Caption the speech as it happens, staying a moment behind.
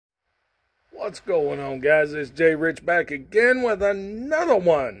What's going on, guys? It's Jay Rich back again with another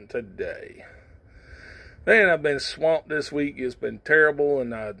one today. Man, I've been swamped this week. It's been terrible,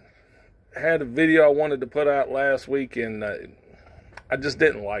 and I had a video I wanted to put out last week, and I just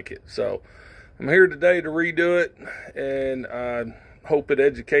didn't like it. So I'm here today to redo it, and I hope it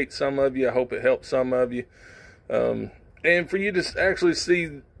educates some of you. I hope it helps some of you. And for you to actually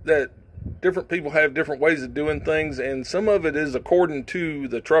see that different people have different ways of doing things, and some of it is according to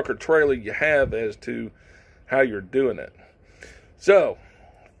the truck or trailer you have as to how you're doing it. So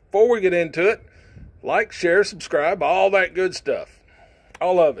before we get into it, like, share, subscribe, all that good stuff,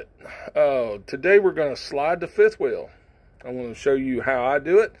 all of it. Today we're going to slide the fifth wheel. I'm going to show you how I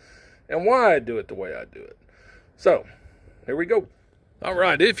do it and why I do it the way I do it. So here we go. All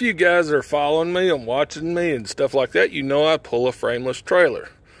right, if you guys are following me and watching me and stuff like that, you know I pull a frameless trailer.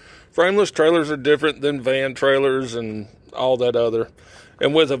 Frameless trailers are different than van trailers and all that other.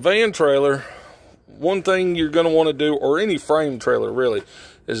 And with a van trailer, one thing you're going to want to do, or any frame trailer really,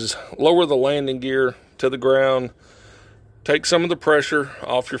 is lower the landing gear to the ground. Take some of the pressure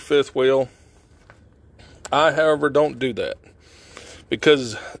off your fifth wheel. I, however, don't do that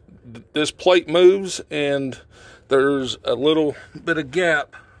because this plate moves and there's a little bit of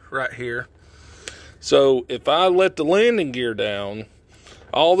gap right here. So if I let the landing gear down,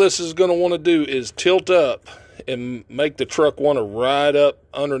 all this is going to want to do is tilt up and make the truck want to ride up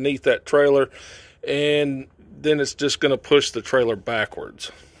underneath that trailer, and then it's just going to push the trailer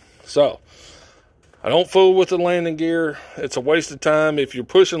backwards. So I don't fool with the landing gear. It's a waste of time. If you're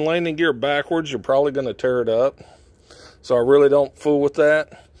pushing landing gear backwards, you're probably going to tear it up. So I really don't fool with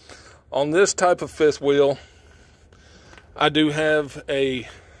that. On this type of fifth wheel, I do have a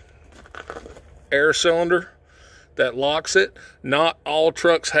air cylinder that locks it. Not all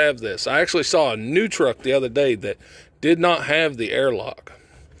trucks have this. I actually saw a new truck the other day that did not have the airlock.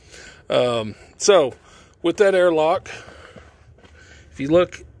 So with that airlock, if you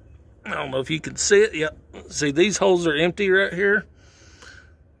look, I don't know if you can see it. Yep. See, these holes are empty right here.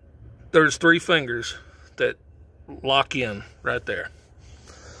 There's 3 fingers that lock in right there.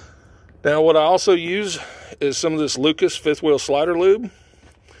 Now what I also use is some of this Lucas fifth wheel slider lube,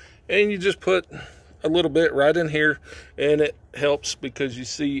 and you just put a little bit right in here, and it helps because you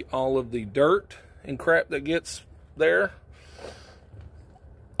see all of the dirt and crap that gets there.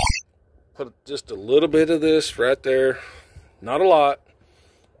 Put just a little bit of this right there, not a lot.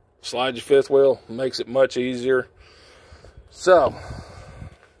 Slide your fifth wheel, makes it much easier. So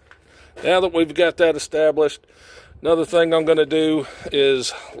now that we've got that established, another thing I'm going to do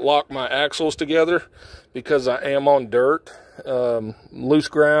is lock my axles together because I am on dirt. Loose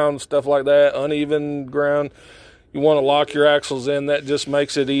ground, stuff like that, uneven ground. You want to lock your axles in. That just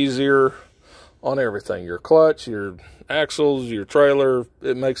makes it easier on everything. Your clutch, your axles, your trailer,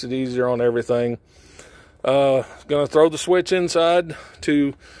 it makes it easier on everything. Going to throw the switch inside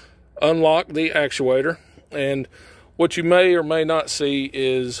to unlock the actuator. And what you may or may not see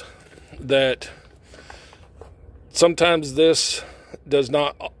is that sometimes this does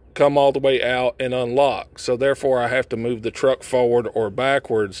not come all the way out and unlock. So therefore I have to move the truck forward or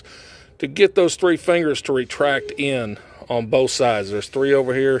backwards to get those 3 fingers to retract in on both sides. There's 3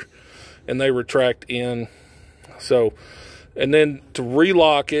 over here and they retract in. So, and then to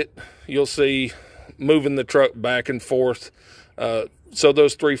relock it, you'll see moving the truck back and forth so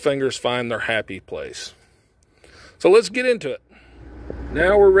those 3 fingers find their happy place. So let's get into it.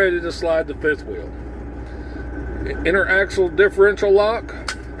 Now we're ready to slide the fifth wheel. Inner axle differential lock,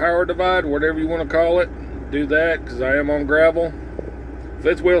 power divide, whatever you want to call it, do that because I am on gravel.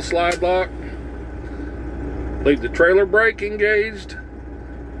 Fifth wheel slide lock, leave the trailer brake engaged,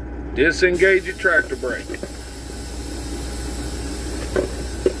 disengage your tractor brake.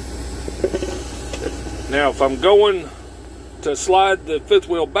 Now if I'm going to slide the fifth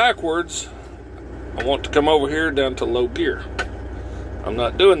wheel backwards, I want to come over here down to low gear. I'm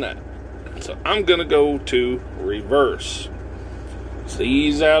not doing that. So I'm going to go to reverse.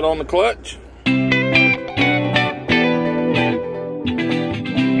 Ease out on the clutch.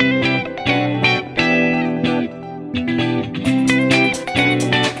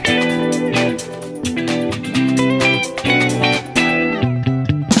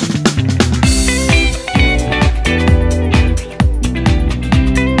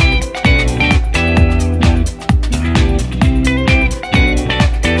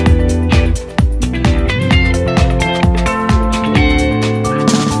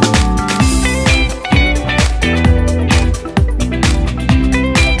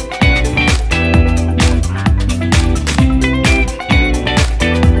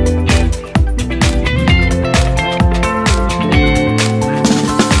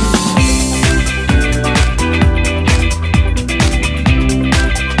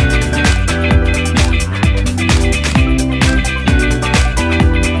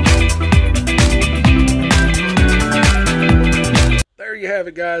 have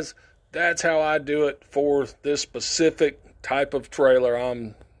it, guys. That's how I do it for this specific type of trailer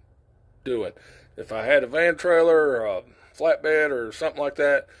I'm doing. If I had a van trailer or a flatbed or something like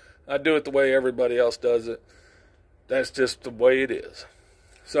that, I do it the way everybody else does it. That's just the way it is.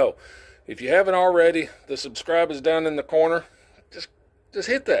 So, if you haven't already, the subscribe is down in the corner. Just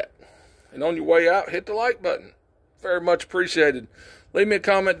hit that. And on your way out, hit the like button. Very much appreciated. Leave me a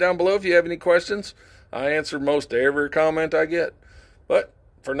comment down below if you have any questions. I answer most every comment I get. But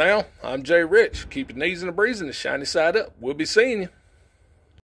for now, I'm Jay Rich. Keep your knees and a breeze and the shiny side up. We'll be seeing you.